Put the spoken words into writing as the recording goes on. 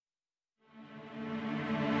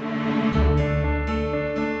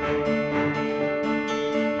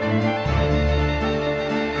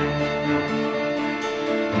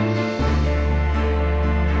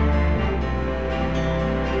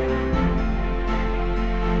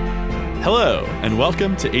Hello, and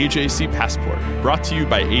welcome to AJC Passport, brought to you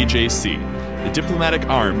by AJC, the diplomatic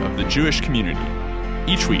arm of the Jewish community.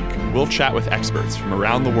 Each week, we'll chat with experts from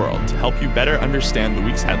around the world to help you better understand the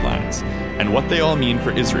week's headlines and what they all mean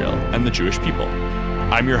for Israel and the Jewish people.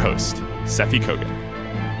 I'm your host, Seffi Kogan.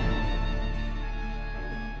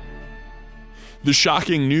 The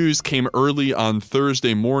shocking news came early on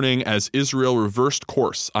Thursday morning as Israel reversed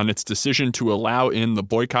course on its decision to allow in the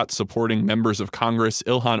boycott-supporting members of Congress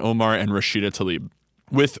Ilhan Omar and Rashida Tlaib.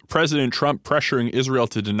 With President Trump pressuring Israel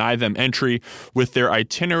to deny them entry, with their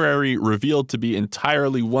itinerary revealed to be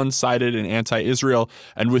entirely one-sided and anti-Israel,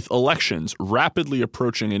 and with elections rapidly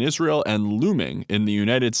approaching in Israel and looming in the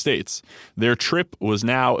United States, their trip was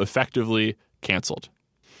now effectively canceled.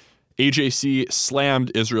 AJC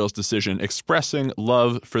slammed Israel's decision, expressing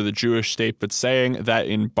love for the Jewish state, but saying that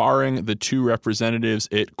in barring the two representatives,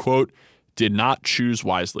 it, quote, did not choose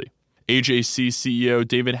wisely. AJC CEO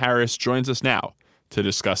David Harris joins us now to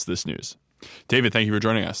discuss this news. David, thank you for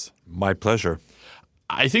joining us. My pleasure.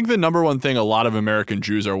 I think the number one thing a lot of American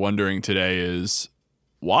Jews are wondering today is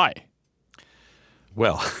why?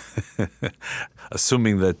 Well,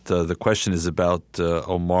 assuming that the question is about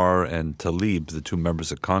Omar and Tlaib, the two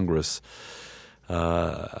members of Congress,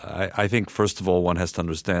 I think, first of all, one has to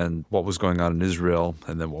understand what was going on in Israel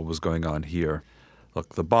and then what was going on here.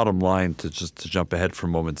 Look, the bottom line, to jump ahead for a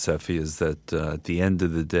moment, Seffi, is that at the end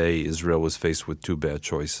of the day, Israel was faced with two bad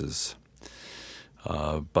choices.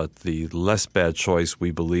 But the less bad choice,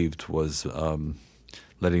 we believed, was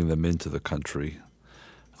letting them into the country.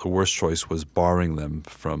 The worst choice was barring them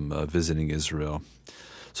from visiting Israel.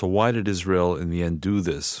 So why did Israel in the end do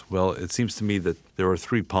this? Well, it seems to me that there are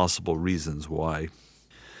three possible reasons why.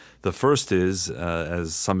 The first is,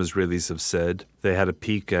 as some Israelis have said, they had a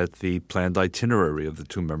peek at the planned itinerary of the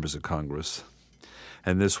two members of Congress.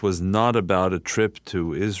 And this was not about a trip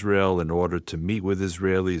to Israel in order to meet with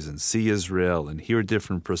Israelis and see Israel and hear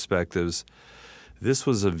different perspectives. This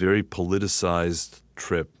was a very politicized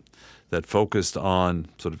trip that focused on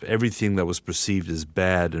sort of everything that was perceived as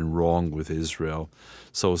bad and wrong with Israel.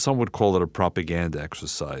 So some would call it a propaganda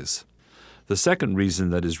exercise. The second reason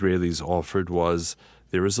that Israelis offered was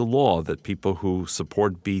there is a law that people who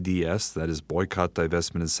support BDS, that is boycott,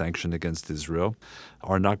 divestment, and sanction against Israel,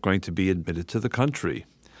 are not going to be admitted to the country.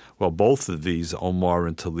 Well, both of these, Omar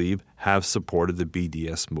and Tlaib, have supported the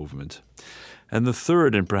BDS movement. And the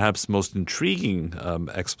third and perhaps most intriguing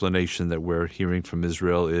explanation that we're hearing from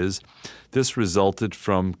Israel is this resulted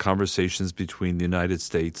from conversations between the United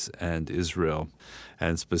States and Israel,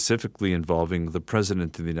 and specifically involving the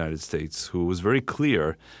President of the United States, who was very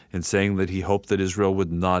clear in saying that he hoped that Israel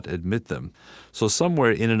would not admit them. So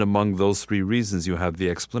somewhere in and among those three reasons, you have the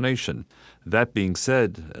explanation. That being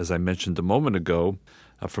said, as I mentioned a moment ago,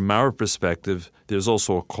 from our perspective, there's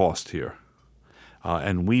also a cost here.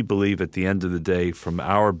 And we believe at the end of the day, from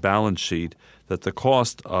our balance sheet, that the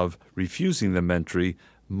cost of refusing them entry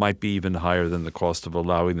might be even higher than the cost of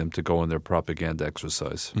allowing them to go on their propaganda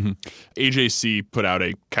exercise. Mm-hmm. AJC put out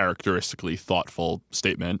a characteristically thoughtful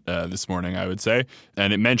statement this morning, I would say,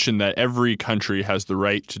 and it mentioned that every country has the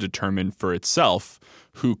right to determine for itself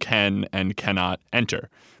who can and cannot enter.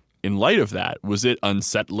 In light of that, was it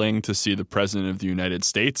unsettling to see the President of the United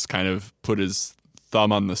States kind of put his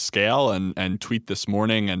thumb on the scale and tweet this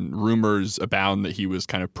morning, and rumors abound that he was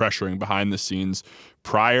kind of pressuring behind the scenes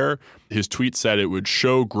prior? His tweet said it would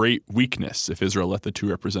show great weakness if Israel let the two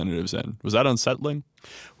representatives in. Was that unsettling?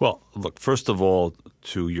 Well, look, first of all,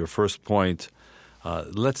 to your first point,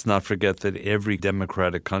 let's not forget that every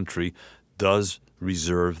democratic country does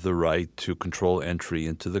reserve the right to control entry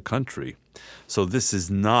into the country. So this is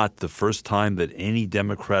not the first time that any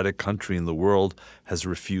democratic country in the world has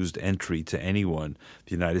refused entry to anyone.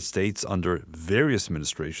 The United States, under various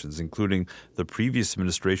administrations, including the previous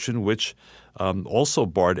administration, which also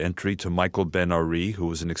barred entry to Michael Ben-Ari, who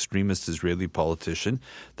was an extremist Israeli politician,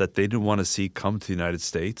 that they didn't want to see come to the United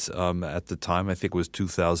States at the time. I think it was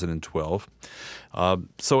 2012.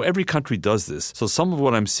 So every country does this. So some of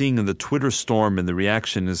what I'm seeing in the Twitter storm and the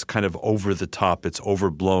reaction is kind of over the top. It's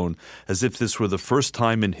overblown, as if this were the first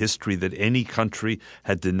time in history that any country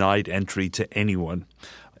had denied entry to anyone,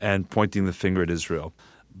 and pointing the finger at Israel.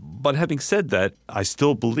 But having said that, I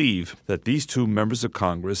still believe that these two members of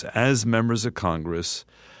Congress, as members of Congress,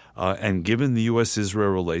 and given the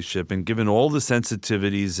U.S.-Israel relationship and given all the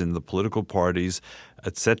sensitivities in the political parties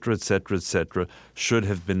et cetera, should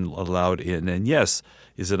have been allowed in. And yes,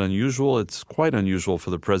 is it unusual? It's quite unusual for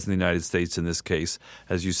the President of the United States in this case,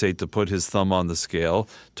 as you say, to put his thumb on the scale,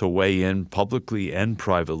 to weigh in publicly and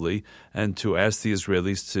privately, and to ask the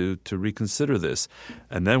Israelis to reconsider this.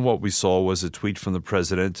 And then what we saw was a tweet from the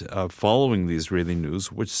President following the Israeli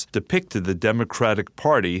news, which depicted the Democratic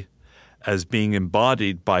Party as being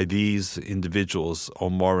embodied by these individuals,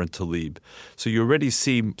 Omar and Tlaib. So you already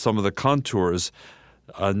see some of the contours,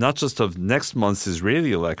 not just of next month's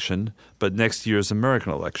Israeli election, but next year's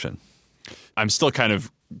American election. I'm still kind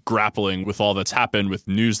of grappling with all that's happened, with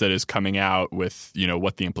news that is coming out, with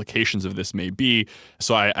what the implications of this may be.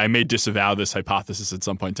 So I may disavow this hypothesis at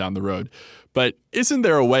some point down the road. But isn't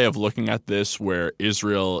there a way of looking at this where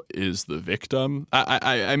Israel is the victim?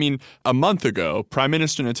 I mean, a month ago, Prime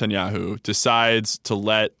Minister Netanyahu decides to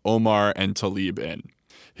let Omar and Tlaib in.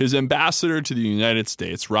 His ambassador to the United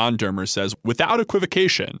States, Ron Dermer, says without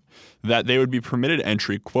equivocation that they would be permitted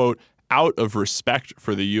entry, quote, out of respect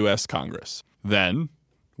for the U.S. Congress. Then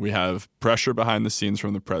we have pressure behind the scenes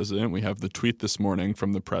from the president. We have the tweet this morning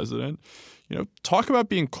from the president. Talk about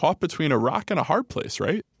being caught between a rock and a hard place,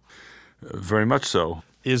 right? Very much so.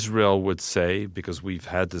 Israel would say, because we've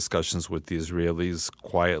had discussions with the Israelis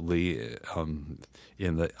quietly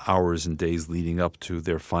in the hours and days leading up to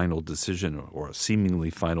their final decision or seemingly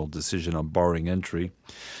final decision on barring entry.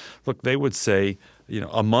 Look, they would say,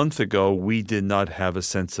 a month ago, we did not have a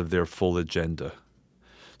sense of their full agenda.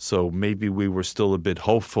 So maybe we were still a bit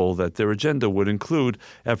hopeful that their agenda would include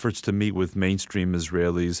efforts to meet with mainstream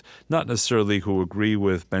Israelis, not necessarily who agree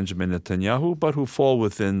with Benjamin Netanyahu, but who fall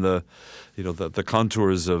within the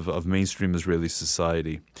contours of mainstream Israeli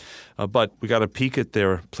society. But we got a peek at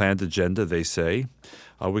their planned agenda, they say.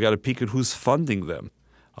 We got a peek at who's funding them.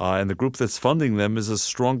 And the group that's funding them is a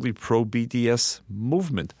strongly pro-BDS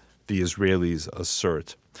movement, the Israelis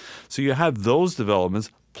assert. So you have those developments,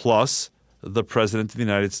 plus the President of the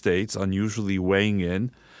United States unusually weighing in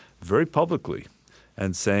very publicly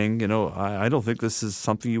and saying, I don't think this is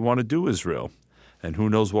something you want to do, Israel. And who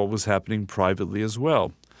knows what was happening privately as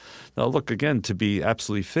well. Now, look, again, to be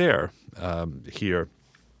absolutely fair here,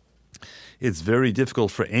 it's very difficult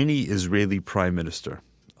for any Israeli prime minister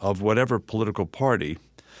of whatever political party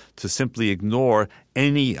to simply ignore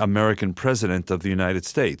any American president of the United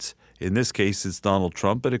States. In this case, it's Donald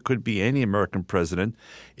Trump, but it could be any American president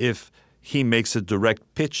if he makes a direct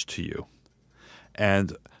pitch to you.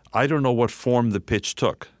 And I don't know what form the pitch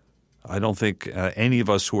took. I don't think any of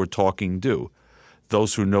us who are talking do.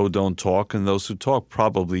 Those who know don't talk, and those who talk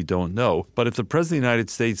probably don't know. But if the President of the United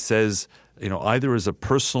States says, either as a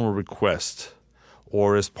personal request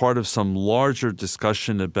or as part of some larger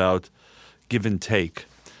discussion about give and take,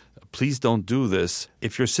 please don't do this.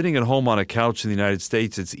 If you're sitting at home on a couch in the United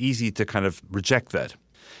States, it's easy to kind of reject that.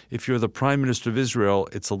 If you're the Prime Minister of Israel,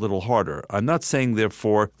 it's a little harder. I'm not saying,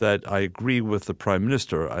 therefore, that I agree with the Prime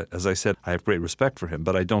Minister. As I said, I have great respect for him,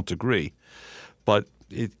 but I don't agree. But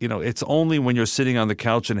it's only when you're sitting on the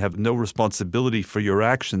couch and have no responsibility for your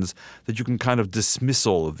actions that you can kind of dismiss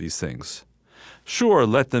all of these things. Sure,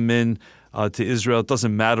 let them in to Israel. It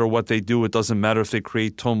doesn't matter what they do. It doesn't matter if they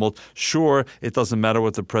create tumult. Sure, it doesn't matter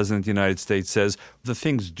what the President of the United States says. The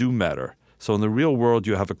things do matter. So in the real world,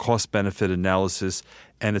 you have a cost-benefit analysis,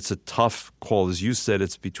 and it's a tough call. As you said,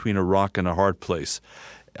 it's between a rock and a hard place.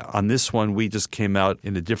 On this one, we just came out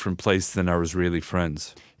in a different place than our Israeli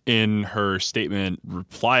friends. In her statement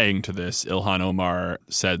replying to this, Ilhan Omar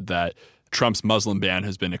said that Trump's Muslim ban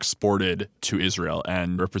has been exported to Israel.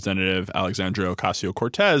 And Representative Alexandria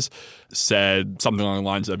Ocasio-Cortez said something along the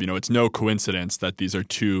lines of, it's no coincidence that these are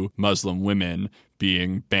two Muslim women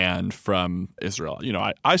being banned from Israel.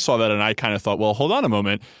 I saw that and I kind of thought, well, hold on a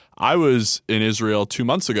moment. I was in Israel 2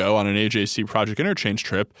 months ago on an AJC Project Interchange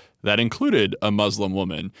trip that included a Muslim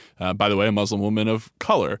woman, by the way, a Muslim woman of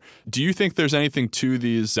color. Do you think there's anything to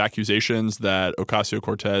these accusations that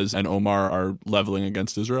Ocasio-Cortez and Omar are leveling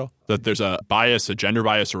against Israel? That there's a bias, a gender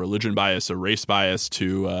bias, a religion bias, a race bias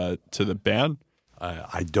to the ban?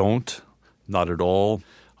 I don't, not at all.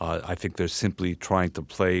 I think they're simply trying to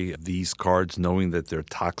play these cards knowing that they're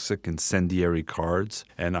toxic, incendiary cards.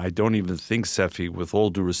 And I don't even think, Seffi, with all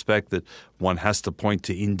due respect, that one has to point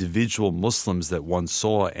to individual Muslims that one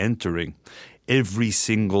saw entering every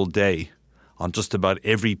single day on just about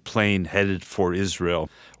every plane headed for Israel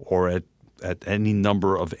or at any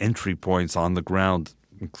number of entry points on the ground,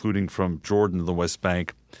 including from Jordan, the West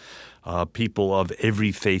Bank. People of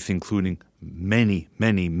every faith, including many,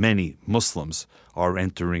 many, many Muslims, are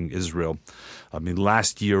entering Israel. I mean,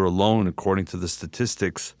 last year alone, according to the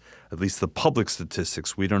statistics, at least the public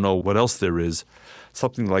statistics, we don't know what else there is,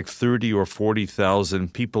 something like 30 or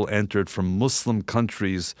 40,000 people entered from Muslim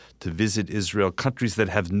countries to visit Israel, countries that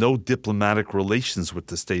have no diplomatic relations with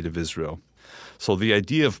the state of Israel. So the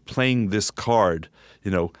idea of playing this card,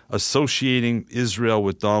 associating Israel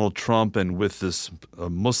with Donald Trump and with this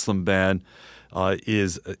Muslim ban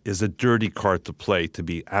is a dirty card to play, to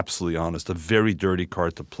be absolutely honest, a very dirty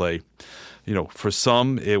card to play. For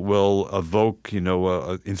some, it will evoke,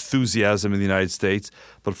 enthusiasm in the United States.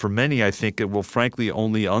 But for many, I think it will frankly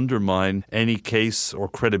only undermine any case or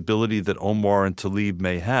credibility that Omar and Tlaib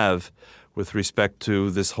may have with respect to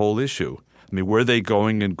this whole issue. I mean, were they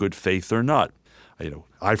going in good faith or not?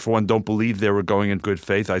 I, for one, don't believe they were going in good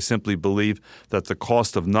faith. I simply believe that the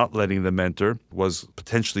cost of not letting them enter was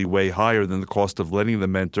potentially way higher than the cost of letting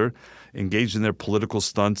them enter, engage in their political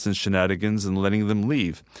stunts and shenanigans, and letting them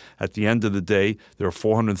leave. At the end of the day, there are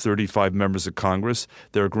 435 members of Congress.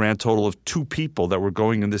 There are a grand total of 2 people that were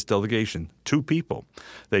going in this delegation. 2 people.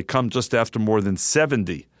 They come just after more than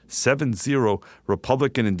 70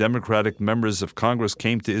 Republican and Democratic members of Congress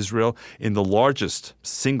came to Israel in the largest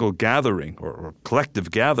single gathering or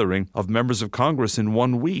collective gathering of members of Congress in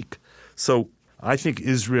 1 week. So I think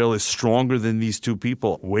Israel is stronger than these 2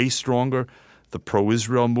 people, way stronger. The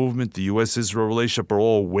pro-Israel movement, the U.S.-Israel relationship are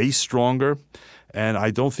all way stronger. And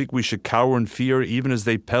I don't think we should cower in fear even as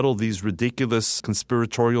they peddle these ridiculous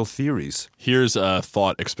conspiratorial theories. Here's a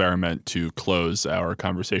thought experiment to close our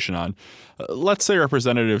conversation on. Let's say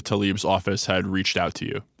Representative Tlaib's office had reached out to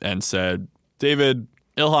you and said, David,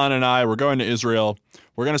 Ilhan and I, we're going to Israel.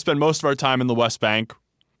 We're going to spend most of our time in the West Bank,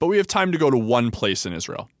 but we have time to go to one place in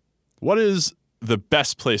Israel. What is the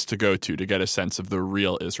best place to go to get a sense of the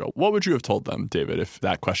real Israel? What would you have told them, David, if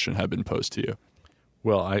that question had been posed to you?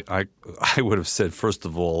 Well, I would have said, first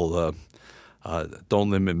of all, don't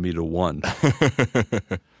limit me to one.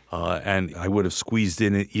 And I would have squeezed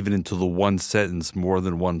in even into the one sentence more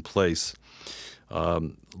than one place.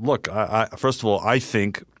 Look, first of all, I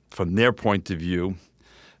think from their point of view,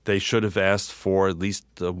 they should have asked for at least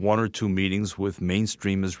 1 or 2 meetings with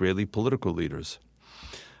mainstream Israeli political leaders.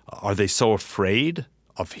 Are they so afraid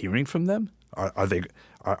of hearing from them? Are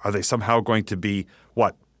they somehow going to be,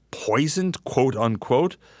 poisoned, quote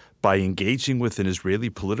unquote, by engaging with an Israeli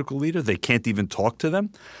political leader? They can't even talk to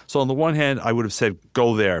them. So on the one hand, I would have said,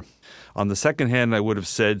 go there. On the second hand, I would have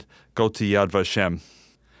said, go to Yad Vashem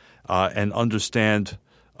and understand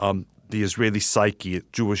the Israeli psyche,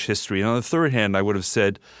 Jewish history. And on the third hand, I would have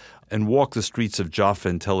said, and walk the streets of Jaffa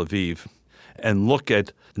and Tel Aviv and look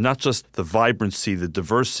at not just the vibrancy, the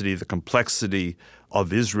diversity, the complexity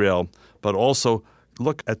of Israel, but also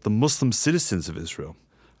look at the Muslim citizens of Israel.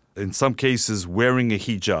 In some cases, wearing a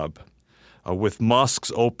hijab, with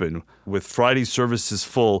mosques open, with Friday services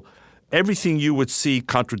full. Everything you would see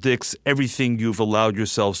contradicts everything you've allowed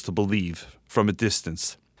yourselves to believe from a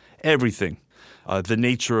distance. Everything. The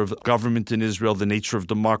nature of government in Israel, the nature of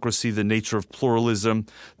democracy, the nature of pluralism,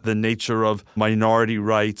 the nature of minority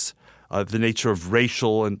rights, the nature of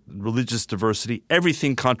racial and religious diversity.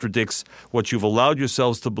 Everything contradicts what you've allowed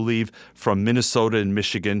yourselves to believe from Minnesota and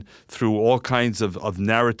Michigan through all kinds of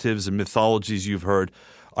narratives and mythologies you've heard.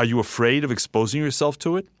 Are you afraid of exposing yourself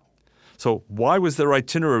to it? So why was their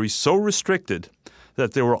itinerary so restricted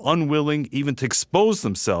that they were unwilling even to expose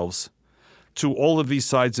themselves to all of these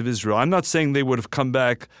sides of Israel? I'm not saying they would have come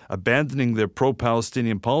back abandoning their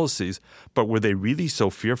pro-Palestinian policies, but were they really so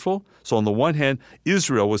fearful? So on the one hand,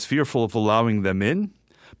 Israel was fearful of allowing them in,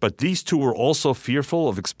 but these two were also fearful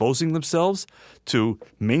of exposing themselves to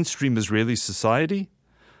mainstream Israeli society?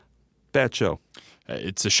 Bad show.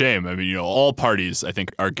 It's a shame. I mean, all parties, I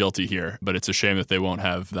think, are guilty here, but it's a shame that they won't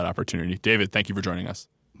have that opportunity. David, thank you for joining us.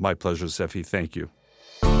 My pleasure, Seffi. Thank you.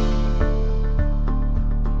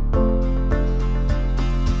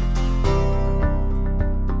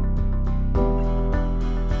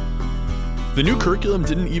 The new curriculum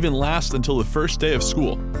didn't even last until the first day of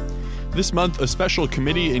school. This month, a special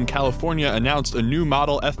committee in California announced a new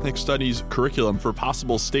model ethnic studies curriculum for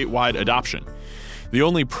possible statewide adoption. The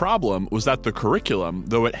only problem was that the curriculum,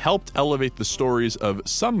 though it helped elevate the stories of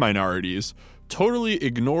some minorities, totally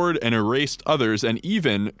ignored and erased others and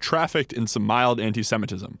even trafficked in some mild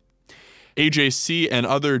anti-Semitism. AJC and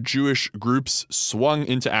other Jewish groups swung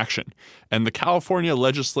into action, and the California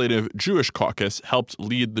Legislative Jewish Caucus helped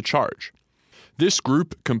lead the charge. This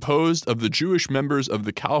group, composed of the Jewish members of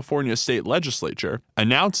the California State Legislature,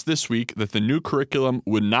 announced this week that the new curriculum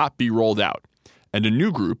would not be rolled out, and a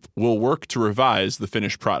new group will work to revise the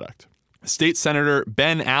finished product. State Senator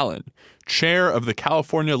Ben Allen, chair of the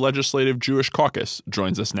California Legislative Jewish Caucus,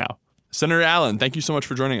 joins us now. Senator Allen, thank you so much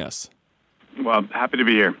for joining us. Well, happy to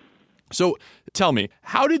be here. So tell me,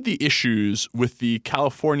 how did the issues with the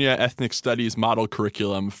California Ethnic Studies model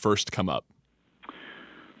curriculum first come up?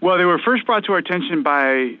 Well, they were first brought to our attention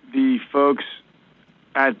by the folks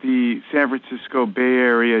at the San Francisco Bay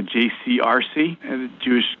Area JCRC, the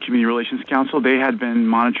Jewish Community Relations Council. They had been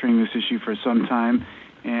monitoring this issue for some time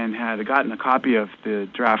and had gotten a copy of the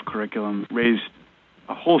draft curriculum, raised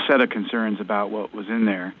a whole set of concerns about what was in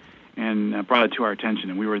there, and brought it to our attention.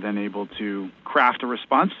 And we were then able to craft a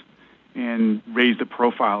response and raise the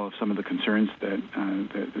profile of some of the concerns that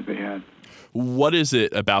they had. What is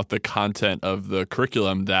it about the content of the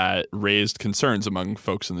curriculum that raised concerns among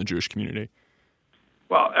folks in the Jewish community?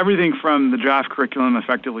 Well, everything from the draft curriculum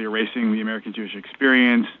effectively erasing the American Jewish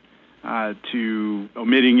experience to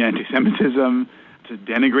omitting anti-Semitism to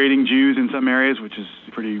denigrating Jews in some areas, which is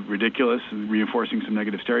pretty ridiculous, and reinforcing some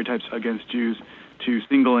negative stereotypes against Jews, to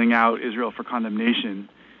singling out Israel for condemnation.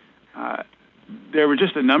 There were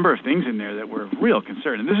just a number of things in there that were of real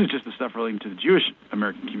concern. And this is just the stuff relating to the Jewish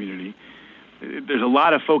American community. There's a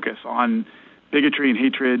lot of focus on bigotry and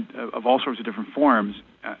hatred of all sorts of different forms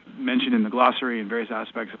mentioned in the glossary and various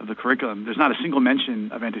aspects of the curriculum. There's not a single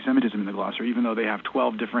mention of anti-Semitism in the glossary, even though they have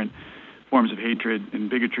 12 different forms of hatred and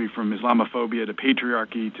bigotry, from Islamophobia to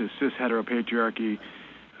patriarchy to cis-heteropatriarchy,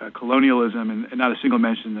 colonialism, and not a single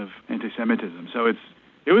mention of anti-Semitism. So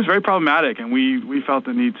it was very problematic, and we felt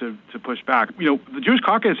the need to push back. The Jewish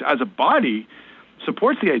Caucus as a body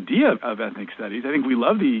supports the idea of ethnic studies. I think we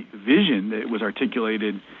love the vision that was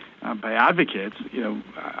articulated by advocates.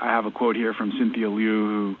 I have a quote here from Cynthia Liu,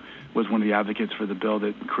 who was one of the advocates for the bill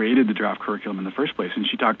that created the draft curriculum in the first place, and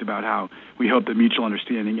she talked about how we hope that mutual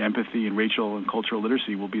understanding, empathy, and racial and cultural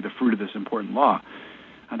literacy will be the fruit of this important law.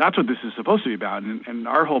 And that's what this is supposed to be about. And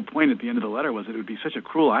our whole point at the end of the letter was that it would be such a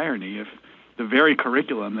cruel irony if the very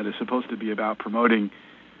curriculum that is supposed to be about promoting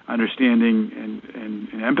understanding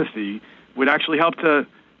and empathy would actually help to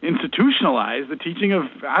institutionalize the teaching of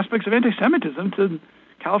aspects of anti-Semitism to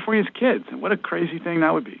California's kids. And what a crazy thing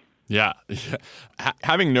that would be. Yeah.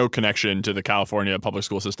 Having no connection to the California public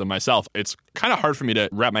school system myself, it's kind of hard for me to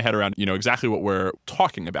wrap my head around, exactly what we're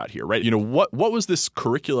talking about here, right? What was this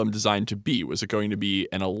curriculum designed to be? Was it going to be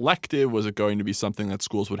an elective? Was it going to be something that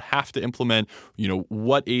schools would have to implement?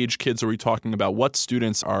 What age kids are we talking about? What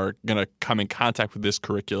students are going to come in contact with this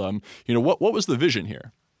curriculum? What was the vision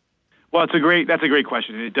here? Well, that's a great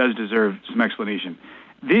question, and it does deserve some explanation.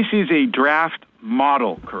 This is a draft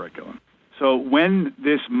model curriculum. So when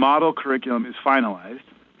this model curriculum is finalized,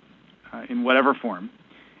 in whatever form,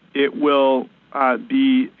 it will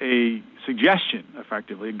be a suggestion,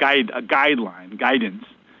 effectively, a guidance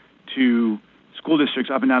to school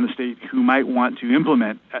districts up and down the state who might want to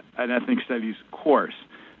implement an ethnic studies course.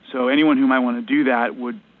 So anyone who might want to do that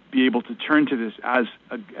would be able to turn to this as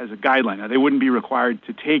a guideline. Now, they wouldn't be required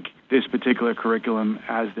to take this particular curriculum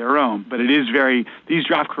as their own, but these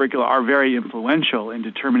draft curricula are very influential in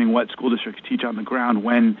determining what school districts teach on the ground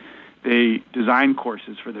when they design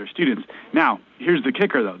courses for their students. Now, here's the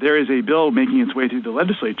kicker, though. There is a bill making its way through the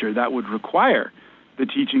legislature that would require the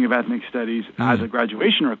teaching of ethnic studies as a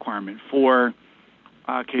graduation requirement for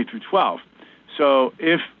K through 12. So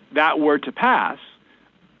if that were to pass,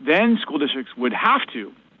 then school districts would have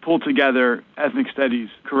to pull together ethnic studies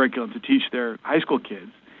curriculum to teach their high school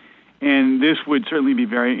kids. And this would certainly be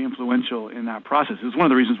very influential in that process. It was one of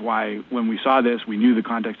the reasons why, when we saw this, we knew the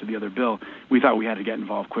context of the other bill, we thought we had to get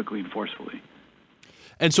involved quickly and forcefully.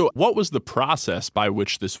 And so what was the process by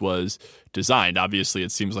which this was designed? Obviously,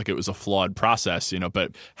 it seems like it was a flawed process,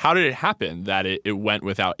 but how did it happen that it went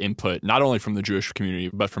without input, not only from the Jewish community,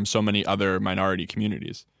 but from so many other minority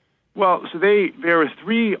communities? Well, so there were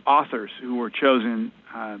 3 authors who were chosen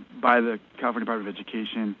by the California Department of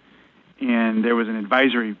Education, and there was an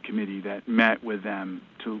advisory committee that met with them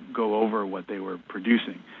to go over what they were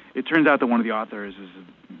producing. It turns out that one of the authors is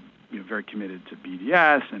very committed to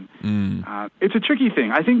BDS, and it's a tricky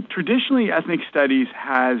thing. I think traditionally ethnic studies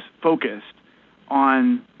has focused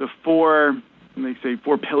on the 4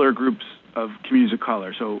 pillar groups of communities of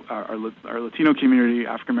color. So our Latino community,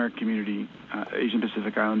 African American community, Asian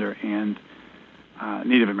Pacific Islander, and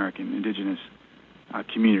Native American, indigenous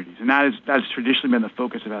communities. And that has traditionally been the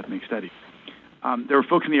focus of ethnic studies. There were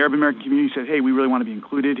folks in the Arab American community who said, hey, we really want to be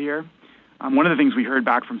included here. One of the things we heard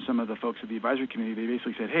back from some of the folks at the advisory committee, they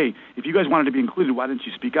basically said, hey, if you guys wanted to be included, why didn't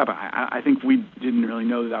you speak up? I think we didn't really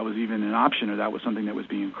know that was even an option or that was something that was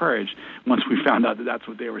being encouraged. Once we found out that that's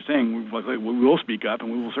what they were saying, we were like, we will speak up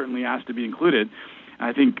and we will certainly ask to be included. And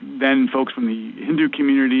I think then folks from the Hindu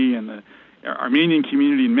community and the Armenian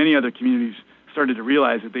community and many other communities started to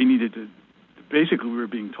realize that they needed to, basically we were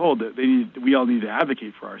being told that we all need to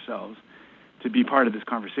advocate for ourselves to be part of this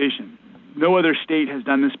conversation. No other state has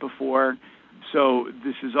done this before, so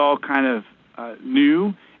this is all kind of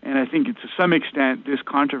new, and I think to some extent this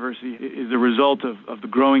controversy is a result of the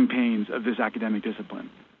growing pains of this academic discipline.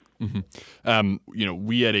 Mm-hmm.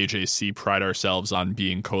 We at AJC pride ourselves on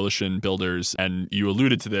being coalition builders, and you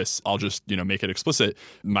alluded to this. I'll just, make it explicit.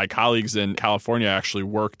 My colleagues in California actually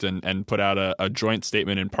worked and put out a joint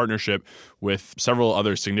statement in partnership with several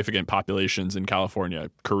other significant populations in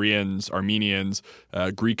California: Koreans, Armenians,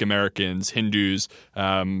 Greek Americans, Hindus,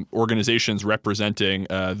 organizations representing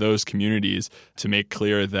those communities, to make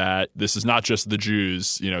clear that this is not just the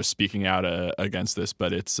Jews, speaking out against this,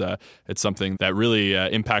 but it's something that really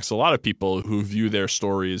impacts a lot of people who view their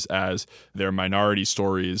stories as their minority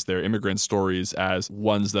stories, their immigrant stories, as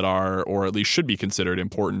ones that are, or at least should be considered,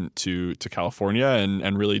 important to California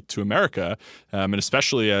and really to America. And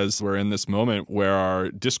especially as we're in this moment where our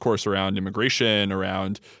discourse around immigration,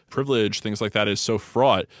 around privilege, things like that is so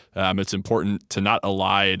fraught, it's important to not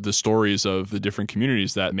elide the stories of the different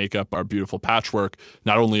communities that make up our beautiful patchwork,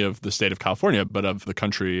 not only of the state of California, but of the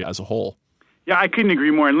country as a whole. Yeah, I couldn't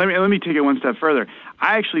agree more. And let me take it one step further.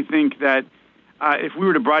 I actually think that if we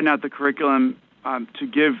were to broaden out the curriculum to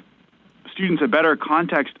give students a better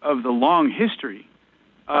context of the long history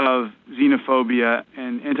of xenophobia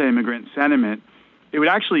and anti-immigrant sentiment, it would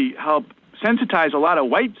actually help sensitize a lot of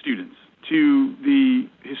white students to the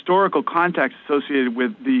historical context associated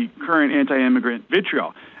with the current anti-immigrant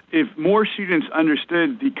vitriol. If more students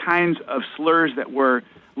understood the kinds of slurs that were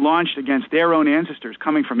launched against their own ancestors,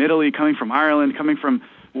 coming from Italy, coming from Ireland, coming from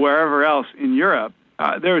wherever else in Europe,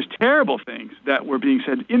 there was terrible things that were being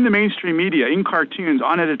said in the mainstream media, in cartoons,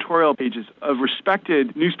 on editorial pages of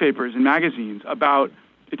respected newspapers and magazines about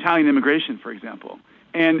Italian immigration, for example.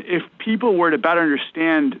 And if people were to better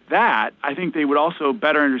understand that, I think they would also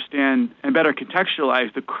better understand and better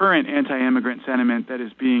contextualize the current anti-immigrant sentiment that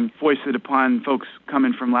is being foisted upon folks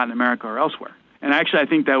coming from Latin America or elsewhere. And actually, I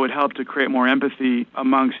think that would help to create more empathy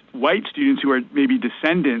amongst white students who are maybe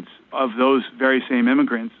descendants of those very same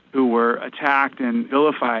immigrants who were attacked and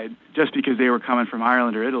vilified just because they were coming from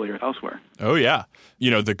Ireland or Italy or elsewhere. Oh, yeah.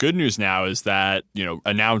 The good news now is that,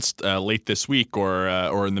 announced late this week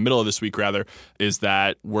or in the middle of this week, rather, is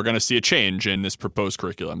that we're going to see a change in this proposed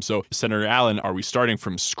curriculum. So, Senator Allen, are we starting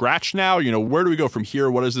from scratch now? Where do we go from here?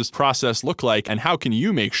 What does this process look like? And how can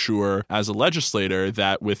you make sure as a legislator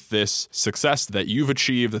that with this success that you've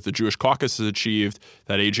achieved, that the Jewish Caucus has achieved,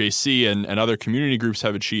 that AJC and other community groups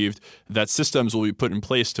have achieved, that systems will be put in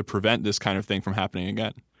place to prevent this kind of thing from happening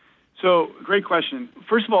again? So, great question.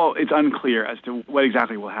 First of all, it's unclear as to what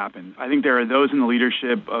exactly will happen. I think there are those in the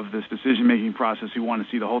leadership of this decision-making process who want to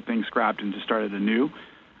see the whole thing scrapped and to start it anew.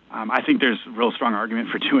 I think there's a real strong argument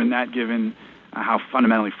for doing that, given how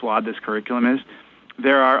fundamentally flawed this curriculum is.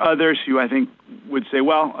 There are others who I think would say,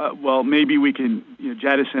 well, maybe we can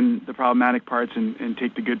jettison the problematic parts and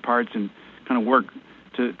take the good parts and kind of work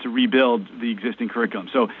to rebuild the existing curriculum.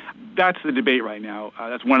 So that's the debate right now.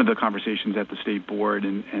 That's one of the conversations at the state board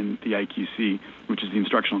and the IQC, which is the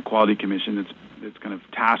Instructional Quality Commission that's kind of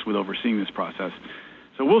tasked with overseeing this process.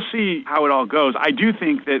 So we'll see how it all goes. I do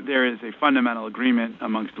think that there is a fundamental agreement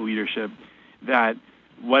amongst the leadership that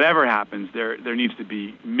whatever happens, there needs to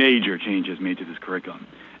be major changes made to this curriculum.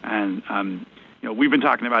 And we've been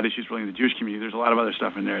talking about issues really in the Jewish community. There's a lot of other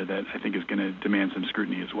stuff in there that I think is going to demand some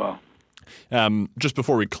scrutiny as well. Just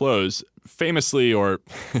before we close, famously, or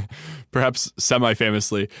perhaps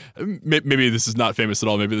semi-famously, maybe this is not famous at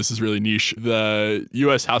all, maybe this is really niche, the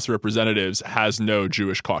U.S. House of Representatives has no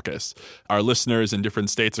Jewish caucus. Our listeners in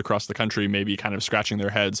different states across the country may be kind of scratching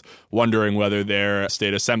their heads, wondering whether their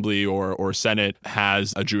state assembly or Senate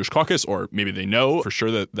has a Jewish caucus, or maybe they know for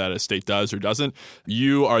sure that a state does or doesn't.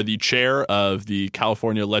 You are the chair of the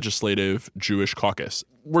California Legislative Jewish Caucus.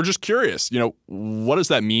 We're just curious, what does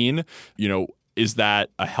that mean? Is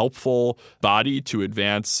that a helpful body to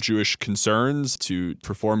advance Jewish concerns, to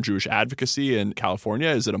perform Jewish advocacy in California?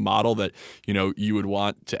 Is it a model that, you would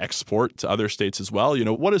want to export to other states as well?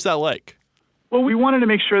 What is that like? Well, we wanted to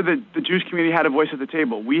make sure that the Jewish community had a voice at the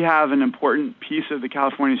table. We have an important piece of the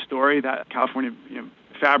California story, that California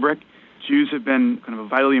fabric. Jews have been kind of a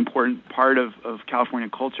vitally important part of California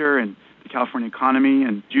culture and the California economy,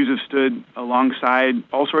 and Jews have stood alongside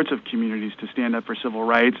all sorts of communities to stand up for civil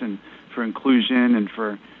rights and for inclusion and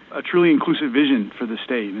for a truly inclusive vision for the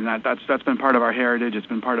state. And that's been part of our heritage. It's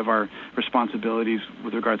been part of our responsibilities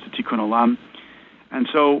with regards to Tikkun Olam. And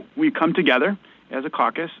so we come together as a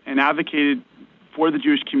caucus and advocated for the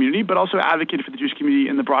Jewish community, but also advocated for the Jewish community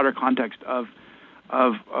in the broader context of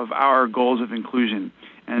our goals of inclusion.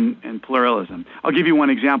 and pluralism. I'll give you one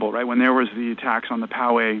example, right? When there was the attacks on the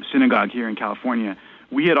Poway synagogue here in California,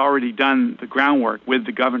 we had already done the groundwork with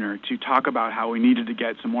the governor to talk about how we needed to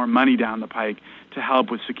get some more money down the pike to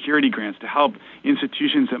help with security grants, to help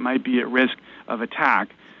institutions that might be at risk of attack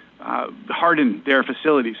harden their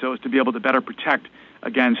facilities so as to be able to better protect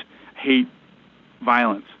against hate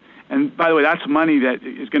violence. And by the way, that's money that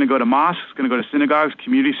is going to go to mosques, going to go to synagogues,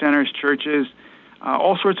 community centers, churches,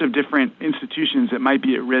 all sorts of different institutions that might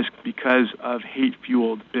be at risk because of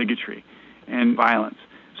hate-fueled bigotry and violence.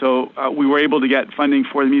 So we were able to get funding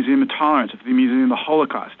for the Museum of Tolerance, for the Museum of the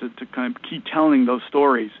Holocaust, to kind of keep telling those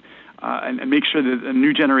stories and make sure that a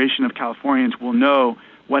new generation of Californians will know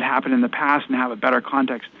what happened in the past and have a better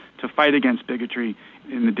context to fight against bigotry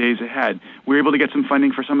in the days ahead. We were able to get some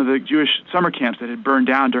funding for some of the Jewish summer camps that had burned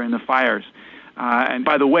down during the fires. And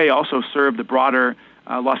by the way, also served the broader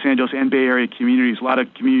Los Angeles and Bay Area communities. A lot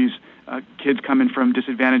of communities, kids coming from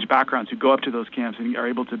disadvantaged backgrounds who go up to those camps and are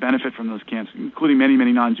able to benefit from those camps, including many,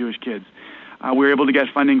 many non-Jewish kids. We were able to get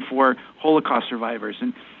funding for Holocaust survivors,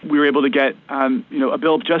 and we were able to get, a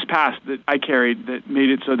bill just passed that I carried that made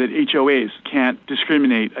it so that HOAs can't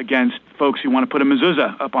discriminate against folks who want to put a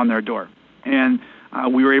mezuzah up on their door. And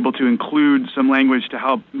we were able to include some language to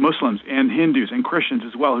help Muslims and Hindus and Christians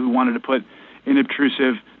as well who wanted to put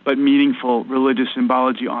inobtrusive but meaningful religious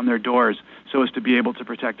symbology on their doors so as to be able to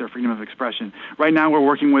protect their freedom of expression. Right now we're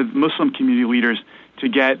working with Muslim community leaders to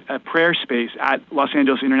get a prayer space at Los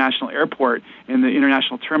Angeles International Airport in the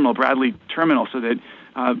International Terminal, Bradley Terminal, so that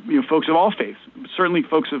folks of all faiths, certainly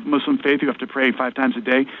folks of Muslim faith who have to pray 5 times a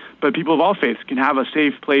day, but people of all faiths can have a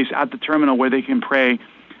safe place at the terminal where they can pray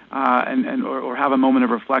or have a moment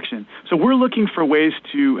of reflection. So we're looking for ways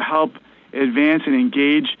to help advance and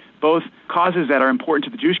engage both causes that are important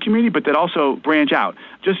to the Jewish community, but that also branch out.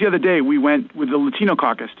 Just the other day, we went with the Latino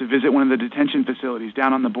Caucus to visit one of the detention facilities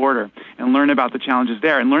down on the border and learn about the challenges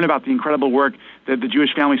there and learn about the incredible work that the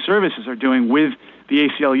Jewish Family Services are doing with the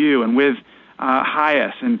ACLU and with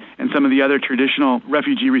HIAS and some of the other traditional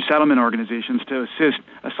refugee resettlement organizations to assist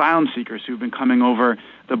asylum seekers who've been coming over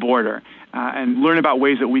the border and learn about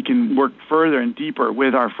ways that we can work further and deeper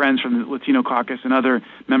with our friends from the Latino Caucus and other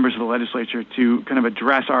members of the legislature to kind of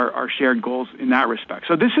address our shared goals in that respect.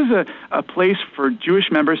 So this is a place for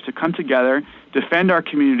Jewish members to come together, defend our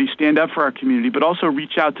community, stand up for our community, but also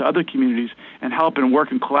reach out to other communities and help and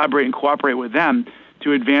work and collaborate and cooperate with them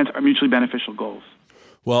to advance our mutually beneficial goals.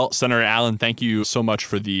 Well, Senator Allen, thank you so much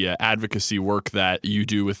for the advocacy work that you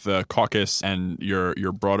do with the caucus and your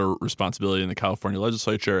broader responsibility in the California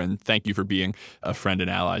legislature, and thank you for being a friend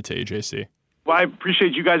and ally to AJC. Well, I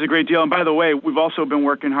appreciate you guys a great deal. And by the way, we've also been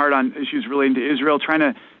working hard on issues relating to Israel, trying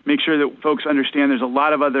to make sure that folks understand there's a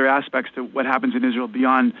lot of other aspects to what happens in Israel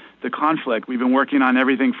beyond the conflict. We've been working on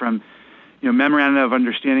everything from memorandum of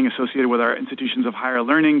understanding associated with our institutions of higher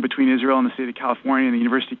learning between Israel and the state of California and the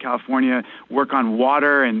University of California, work on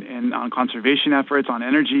water and on conservation efforts, on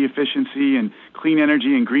energy efficiency and clean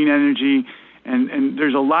energy and green energy. And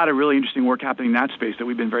there's a lot of really interesting work happening in that space that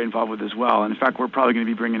we've been very involved with as well. And in fact, we're probably going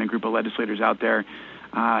to be bringing a group of legislators out there,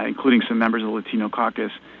 including some members of the Latino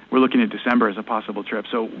Caucus. We're looking at December as a possible trip.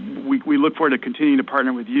 So we look forward to continuing to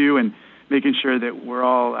partner with you and making sure that we're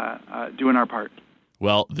all doing our part.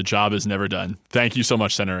 Well, the job is never done. Thank you so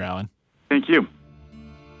much, Senator Allen. Thank you.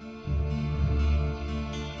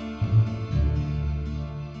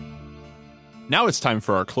 Now it's time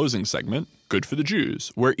for our closing segment, Good for the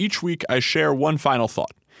Jews, where each week I share one final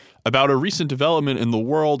thought about a recent development in the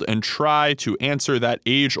world and try to answer that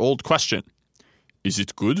age-old question. Is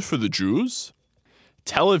it good for the Jews?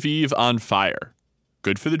 Tel Aviv on fire.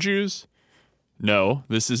 Good for the Jews? No,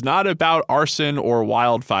 this is not about arson or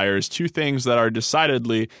wildfires, two things that are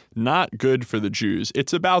decidedly not good for the Jews.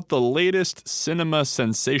 It's about the latest cinema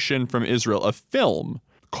sensation from Israel, a film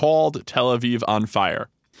called Tel Aviv on Fire.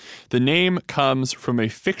 The name comes from a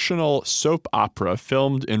fictional soap opera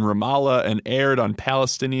filmed in Ramallah and aired on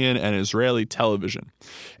Palestinian and Israeli television.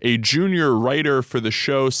 A junior writer for the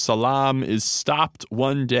show, Salam, is stopped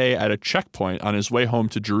one day at a checkpoint on his way home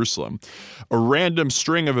to Jerusalem. A random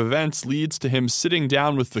string of events leads to him sitting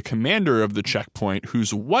down with the commander of the checkpoint,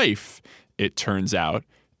 whose wife, it turns out,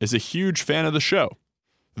 is a huge fan of the show.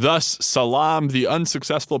 Thus, Salam, the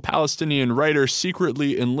unsuccessful Palestinian writer,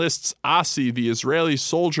 secretly enlists Asi, the Israeli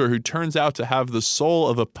soldier who turns out to have the soul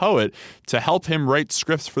of a poet, to help him write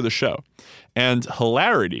scripts for the show. And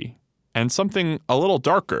hilarity, and something a little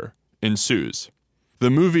darker, ensues. The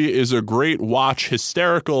movie is a great watch,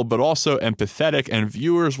 hysterical but also empathetic, and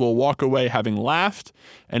viewers will walk away having laughed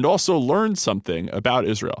and also learned something about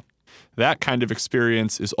Israel. That kind of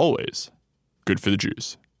experience is always good for the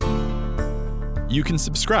Jews. You can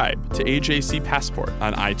subscribe to AJC Passport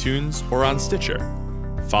on iTunes or on Stitcher.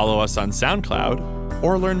 Follow us on SoundCloud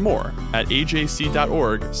or learn more at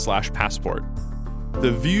ajc.org/passport.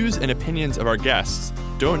 The views and opinions of our guests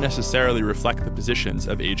don't necessarily reflect the positions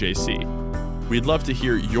of AJC. We'd love to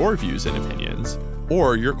hear your views and opinions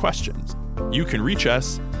or your questions. You can reach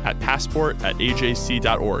us at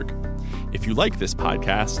passport@ajc.org. If you like this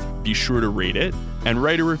podcast, be sure to rate it and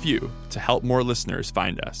write a review to help more listeners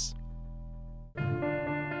find us.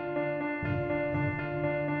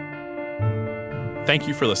 Thank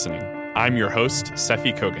you for listening. I'm your host,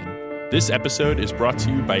 Seffi Kogan. This episode is brought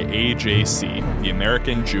to you by AJC, the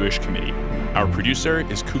American Jewish Committee. Our producer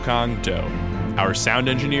is Kukang Do. Our sound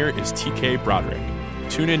engineer is TK Broderick.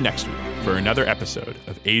 Tune in next week for another episode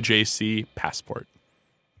of AJC Passport.